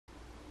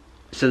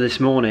So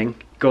this morning,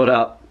 got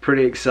up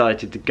pretty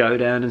excited to go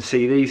down and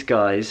see these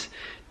guys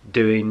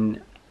doing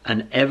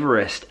an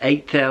Everest,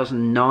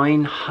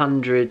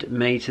 8,900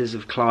 meters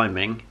of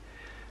climbing,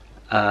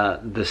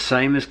 the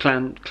same as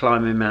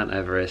climbing Mount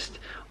Everest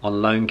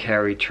on Lone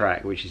Kerry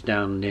track, which is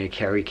down near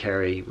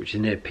Kerry, which is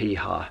near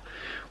Piha,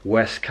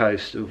 west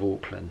coast of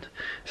Auckland.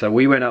 So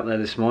we went up there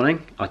this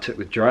morning. I took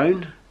the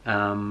drone,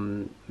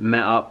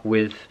 met up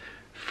with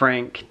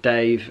Frank,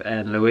 Dave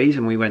and Louise,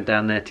 and we went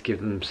down there to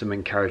give them some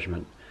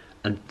encouragement.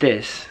 And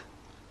this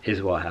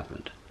is what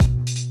happened.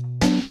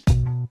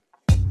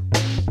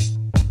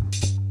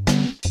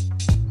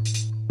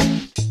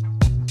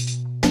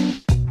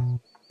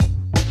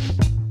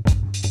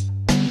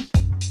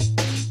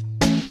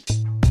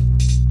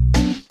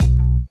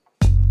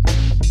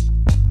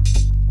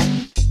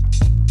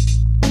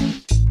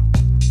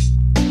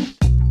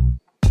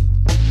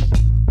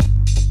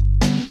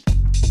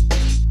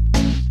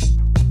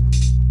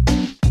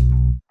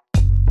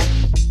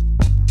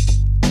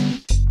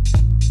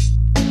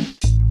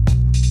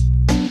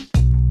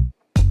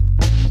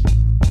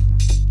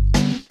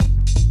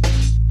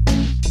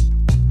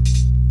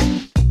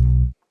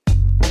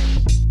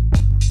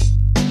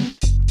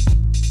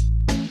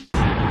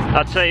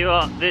 I'll tell you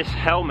what, this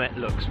helmet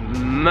looks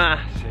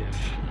massive.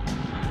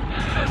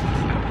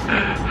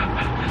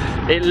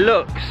 It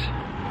looks,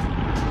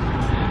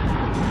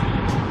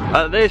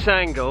 at this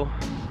angle,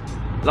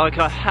 like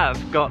I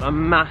have got a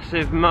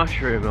massive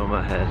mushroom on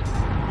my head.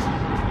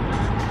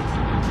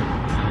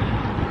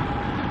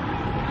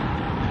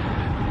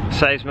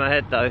 Saves my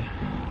head though.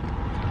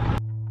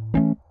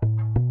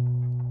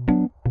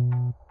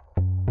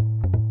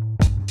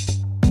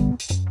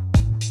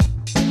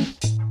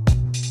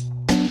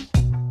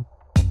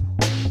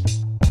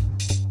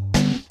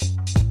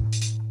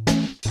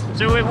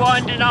 So we're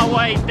winding our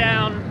way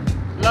down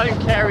Lone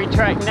Kerry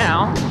track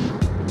now,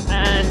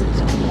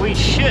 and we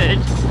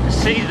should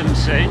see them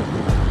soon.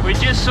 We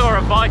just saw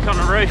a bike on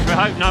a roof. We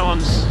hope no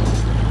one's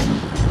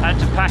had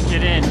to pack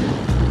it in.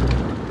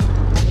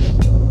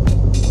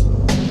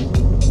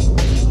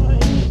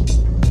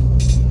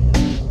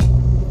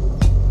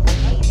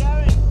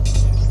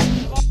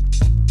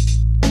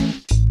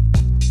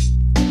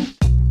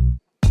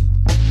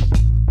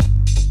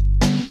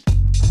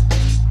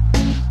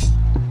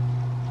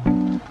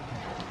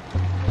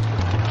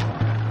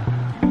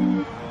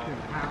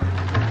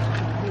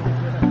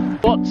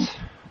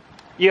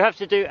 You have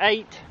to do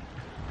 8.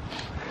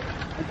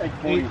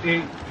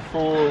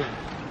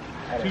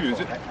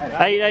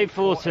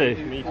 8842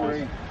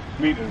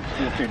 meters.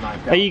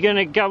 Are you going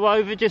to go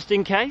over just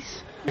in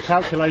case? The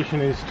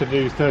calculation is to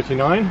do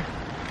 39.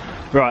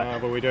 Right.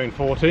 But we're doing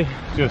 40,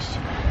 just to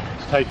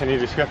take any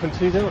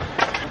discrepancies out.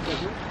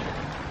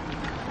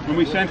 When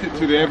we sent it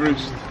to the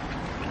Everest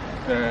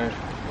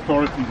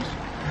authorities,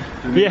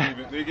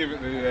 they give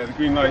it the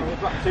green light.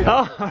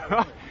 Oh,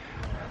 right.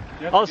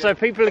 Oh, so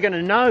people are going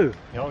to know.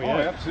 Oh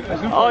yeah. Absolutely.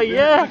 Oh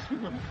yeah.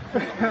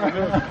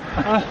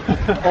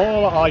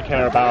 All I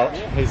care about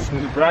is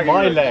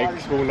my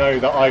legs will know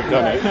that I've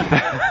done it.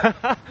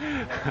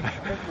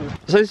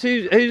 So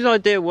whose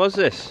idea was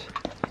this?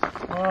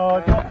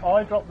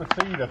 I dropped the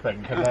seed, I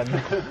think, and then.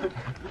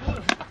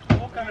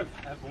 What kind of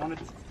wanted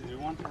to do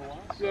one for a while?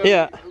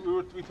 Yeah.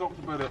 We talked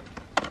about it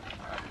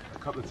a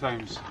couple of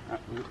times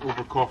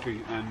over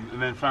coffee, and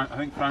then I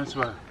think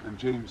Francois and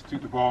James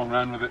took the ball and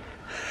ran with it.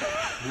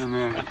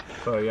 And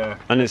so yeah.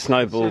 And it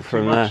snowballed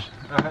from there.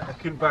 I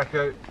couldn't back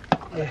out.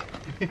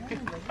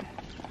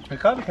 We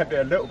kind of kept it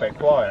a little bit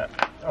quiet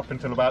up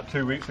until about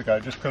 2 weeks ago,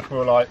 just because we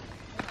were like,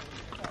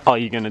 oh,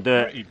 you're going to do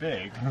it? Pretty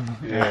big.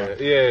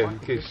 Yeah, in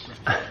case.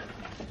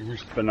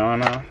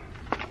 Banana,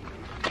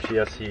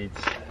 chia seeds.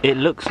 It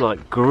looks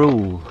like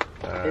gruel.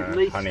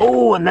 Honey.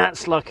 Oh, and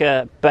that's like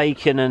a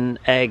bacon and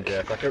egg.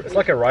 Yeah, it's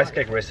like a rice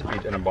cake recipe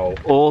in a bowl.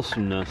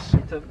 Awesomeness.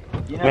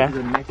 You know, there's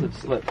a massive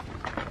slip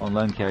on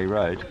Lone Kerry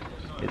Road.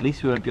 At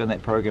least we won't be on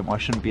that program, I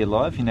Shouldn't Be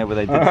Alive, you know, where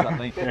they did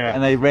something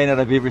and they ran out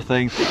of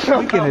everything.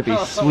 We're going to be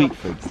sweet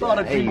for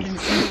Started drinking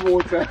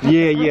seawater.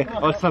 Yeah.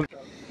 Or something.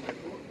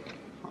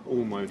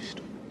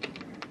 Almost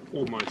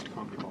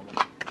can't be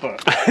bothered.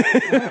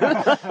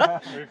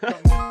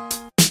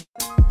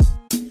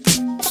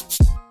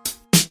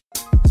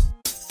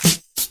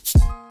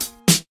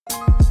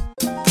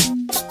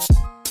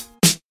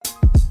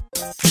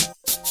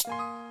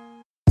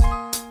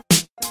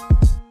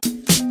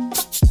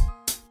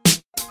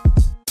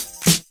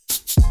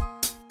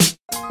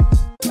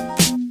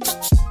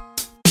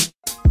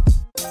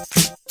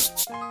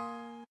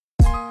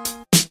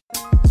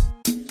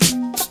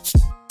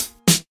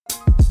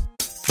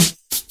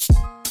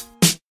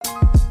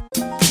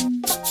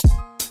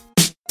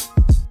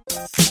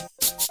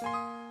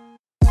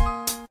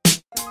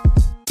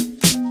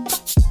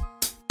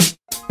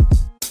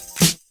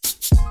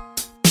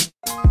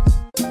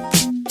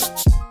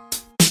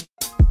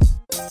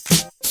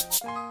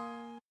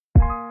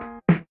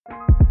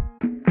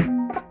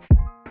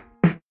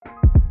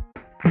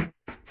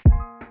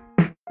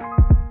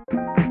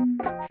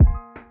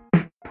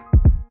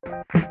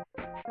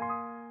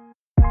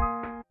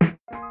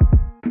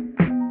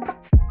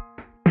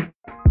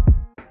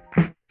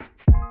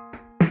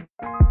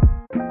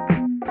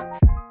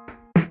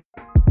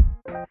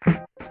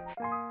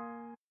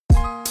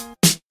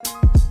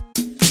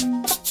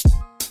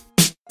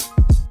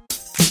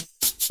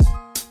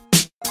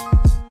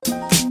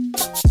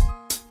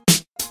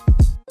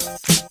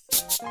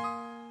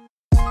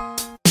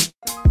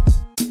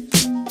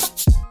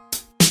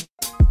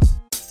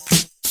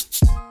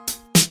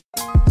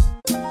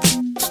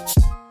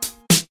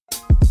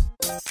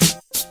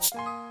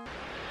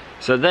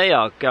 So they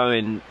are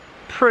going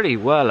pretty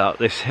well up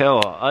this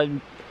hill.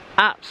 I'm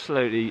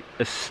absolutely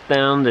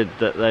astounded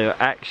that they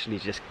actually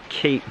just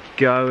keep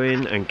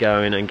going and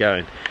going and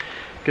going.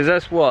 Because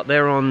that's what,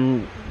 they're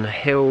on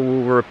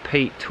hill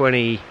repeat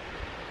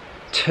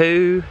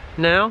 22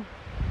 now.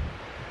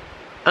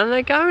 And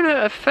they're going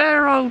at a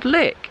fair old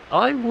lick.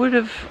 I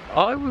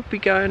would be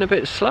going a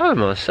bit slower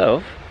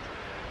myself.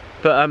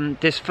 But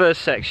this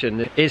first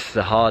section is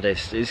the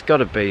hardest. It's got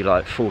to be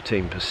like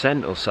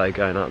 14% or so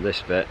going up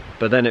this bit.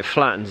 But then it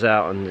flattens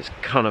out and it's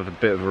kind of a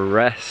bit of a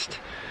rest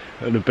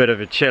and a bit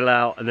of a chill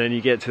out. And then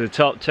you get to the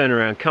top, turn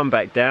around, come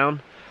back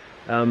down.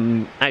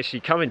 Actually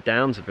coming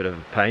down's a bit of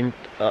a pain.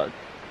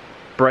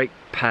 Brake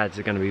pads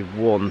are going to be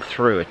worn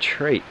through a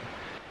treat.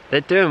 They're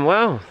doing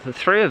well, the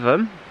three of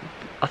them.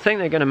 I think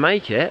they're going to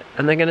make it,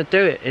 and they're going to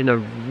do it in a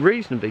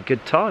reasonably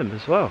good time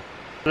as well.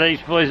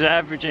 These boys are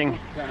averaging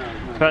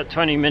about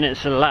 20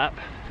 minutes a lap,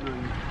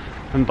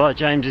 and by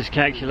James's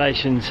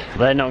calculations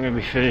they're not going to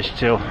be finished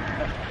till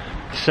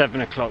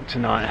 7 o'clock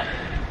tonight.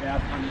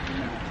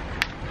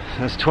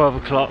 So that's 12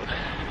 o'clock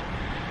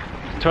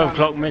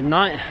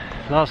midnight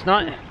last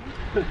night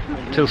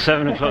till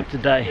 7 o'clock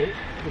today.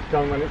 It's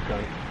done when it's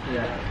done.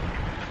 Yeah.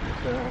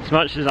 As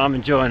much as I'm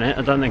enjoying it,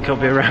 I don't think I'll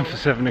be around for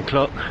 7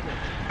 o'clock.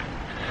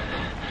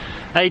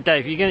 Hey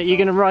Dave, you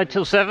gonna ride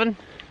till 7?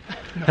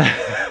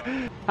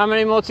 How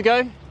many more to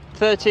go?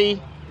 30?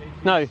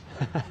 No.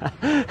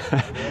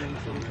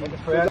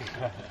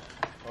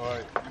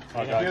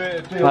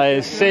 Hi,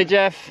 see you,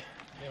 Jeff.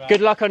 Good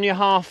luck on your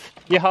half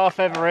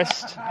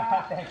Everest.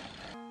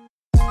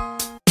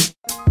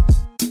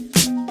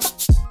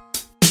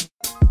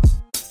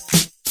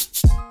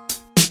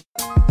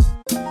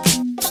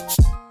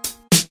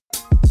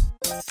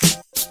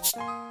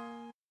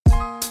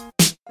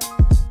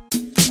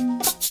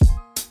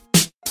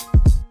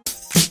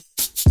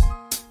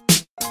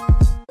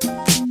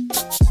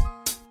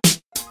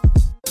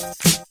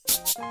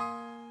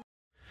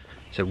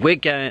 So we're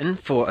going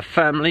for a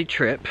family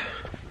trip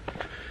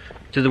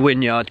to the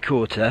Wynyard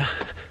Quarter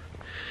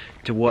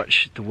to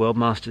watch the World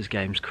Masters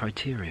Games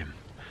criterium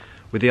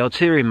with the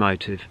ulterior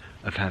motive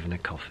of having a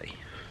coffee.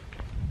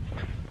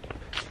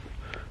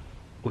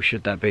 Or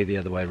should that be the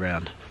other way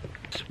around?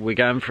 So we're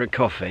going for a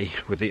coffee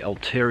with the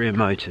ulterior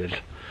motive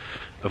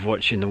of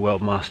watching the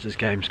World Masters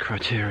Games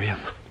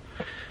criterium.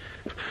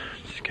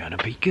 It's gonna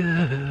be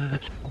good.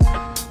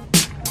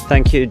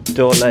 Thank you,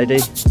 door lady.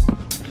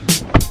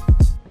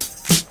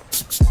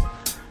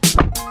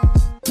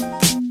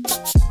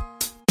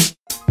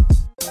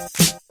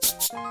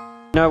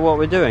 Know what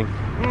we're doing?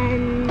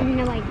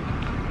 No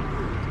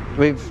idea.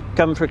 We've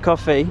come for a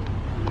coffee.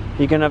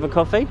 You gonna have a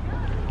coffee?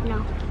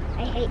 No,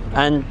 I hate that.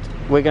 And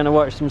we're gonna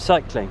watch some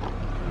cycling.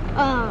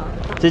 Oh.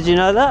 Did you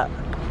know that?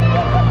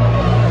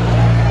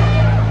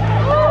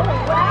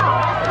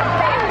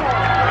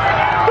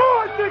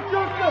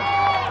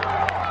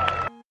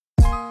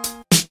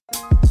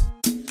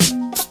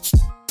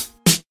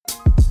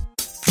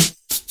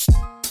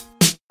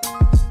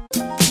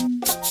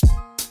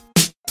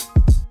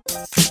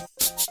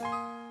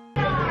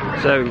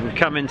 So we've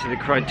come into the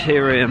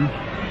criterium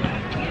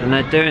and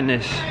they're doing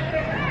this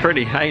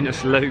pretty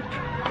heinous loop.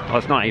 Well,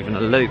 it's not even a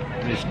loop,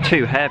 it's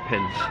 2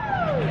 hairpins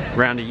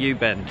round a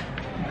U-bend.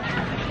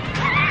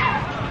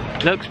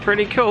 Looks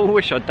pretty cool,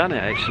 wish I'd done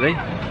it actually.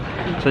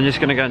 So I'm just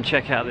going to go and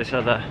check out this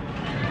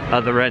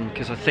other end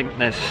because I think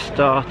they're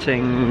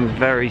starting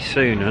very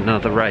soon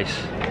another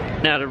race.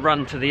 Now to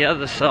run to the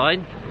other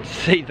side,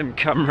 see them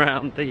come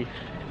round the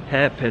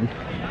hairpin.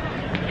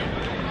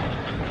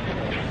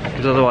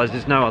 Because otherwise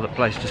there's no other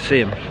place to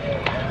see them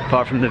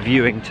apart from the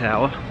viewing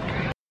tower.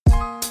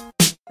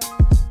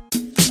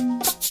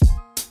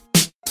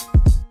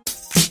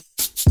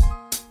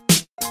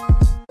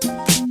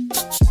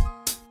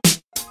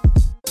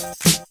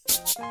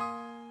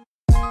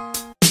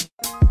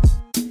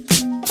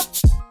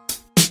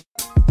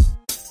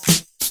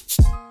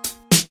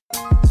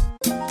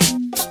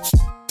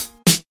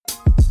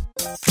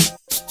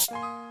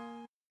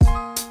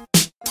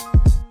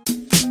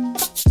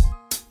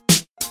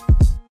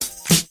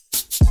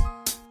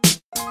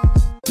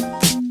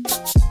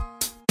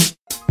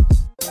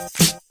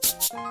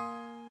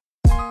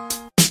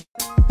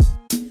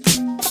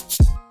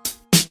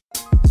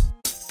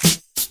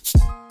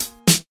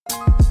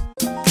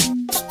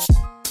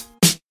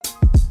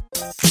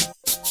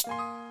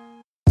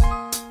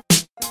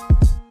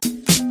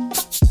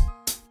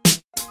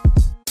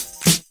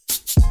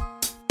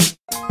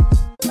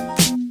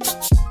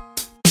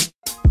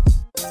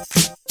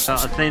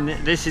 I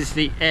think this is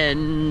the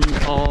end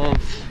of...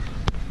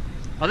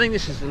 I think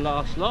this is the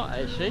last lot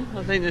actually.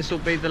 I think this will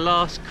be the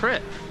last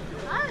crit.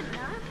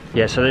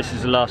 Yeah, so this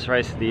is the last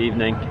race of the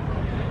evening.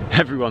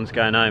 Everyone's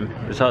going home.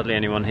 There's hardly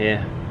anyone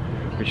here,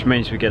 which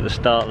means we get the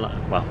start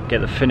line, well, get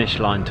the finish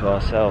line to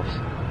ourselves.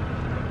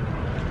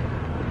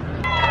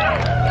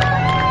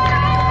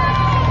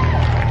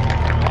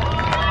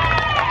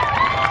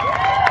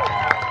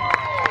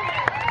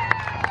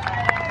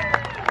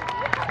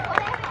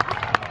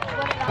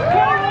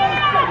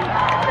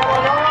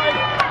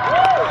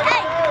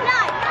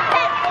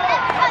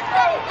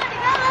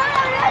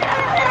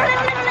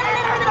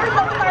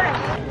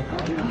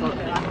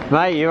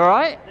 Mate, you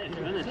alright?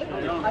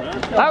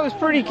 That was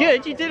pretty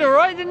good. You did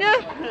alright, didn't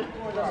you?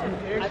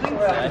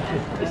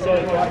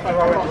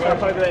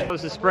 What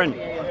was the sprint?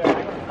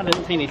 I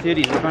didn't see any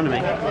 30s in front of me.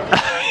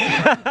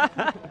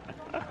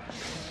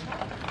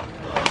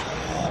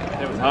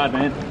 That was hard,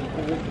 man.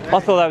 I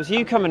thought that was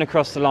you coming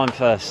across the line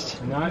first.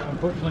 No,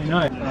 unfortunately no.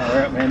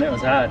 Alright, man, that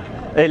was hard.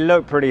 It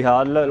looked pretty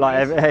hard. It looked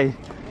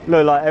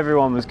like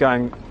everyone was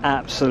going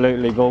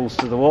absolutely balls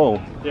to the wall.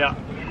 Yeah.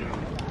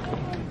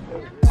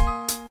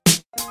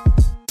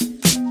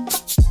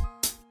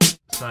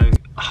 So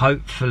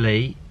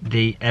hopefully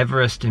the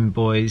Everesting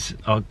boys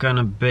are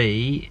gonna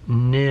be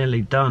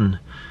nearly done.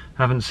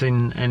 Haven't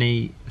seen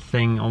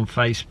anything on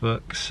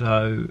Facebook,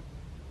 so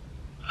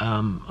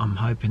I'm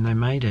hoping they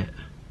made it.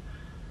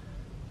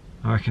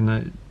 I reckon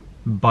that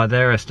by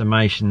their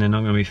estimation they're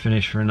not going to be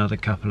finished for another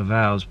couple of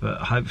hours, but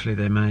hopefully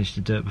they manage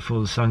to do it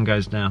before the sun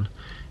goes down.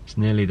 It's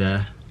nearly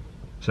there.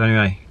 So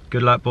anyway,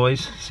 good luck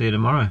boys, see you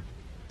tomorrow.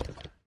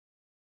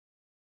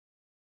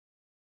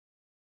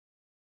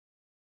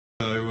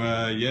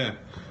 So yeah,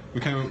 we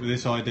came up with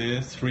this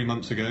idea 3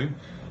 months ago,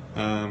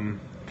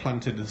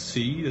 planted a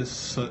seed as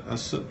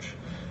such,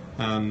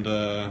 and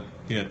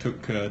yeah,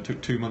 took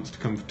 2 months to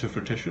come to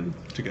fruition,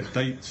 to get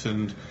dates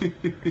and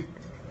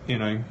you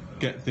know,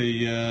 get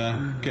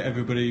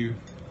everybody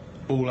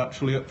all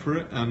actually up for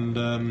it, and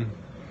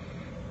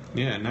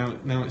yeah,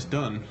 now it's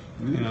done.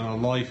 You know,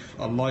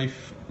 a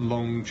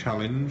lifelong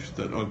challenge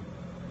that I've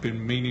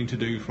been meaning to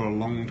do for a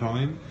long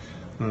time,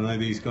 and I know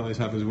these guys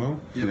have as well.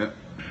 Yeah.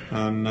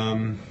 And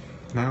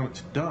now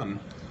it's done,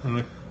 and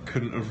I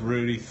couldn't have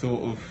really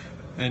thought of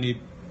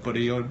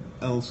anybody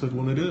else I'd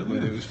want to do it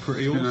with. It was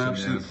pretty awesome.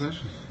 It's been an absolute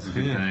pleasure.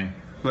 Yeah.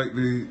 Like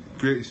the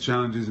greatest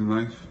challenges in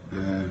life,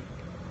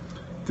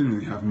 didn't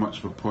really have much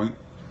of a point,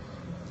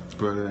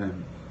 but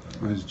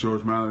as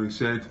George Mallory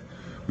said,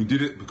 we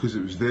did it because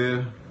it was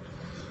there.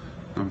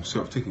 I'm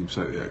sort of taking him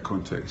slightly out of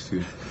context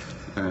here,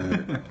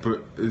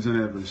 but it's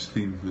an Everest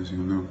theme, as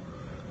you'll know.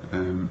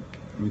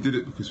 We did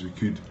it because we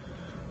could,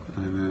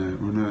 and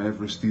we're now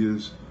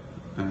Everestiers,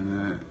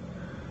 and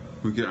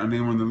we get our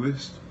name on the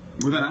list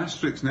with an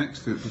asterisk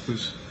next to it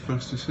because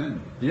first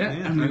ascent. Yeah,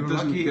 and it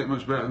doesn't get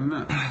much better than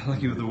that.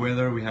 Lucky with the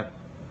weather, we had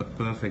a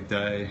perfect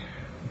day,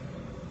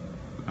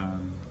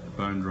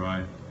 bone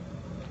dry,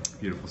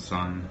 beautiful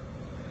sun,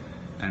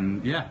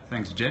 and yeah,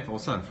 thanks Jeff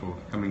also for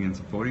coming and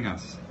supporting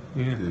us.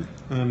 Yeah,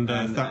 and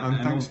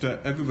thanks to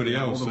everybody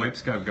else. All the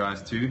Webscope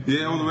guys too.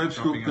 Yeah, all the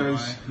Webscope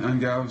guys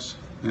and gals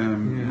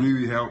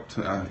really helped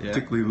at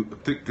a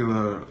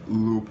particular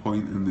low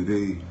point in the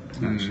day.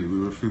 Actually, we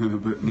were feeling a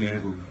bit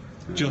miserable.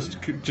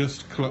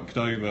 Just clucked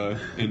over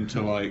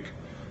into like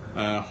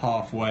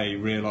halfway,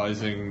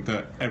 realising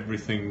that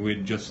everything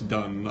we'd just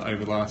done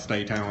over the last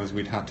 8 hours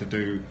we'd had to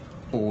do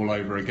all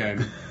over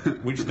again,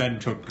 which then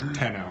took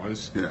 10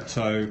 hours. Yeah.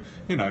 So,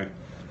 you know,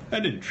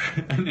 an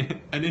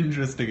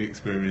interesting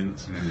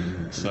experience.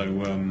 So,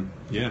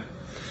 yeah.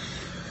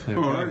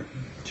 All right.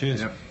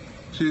 Cheers. Yep.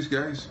 Cheers,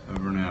 guys.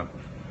 Over and out.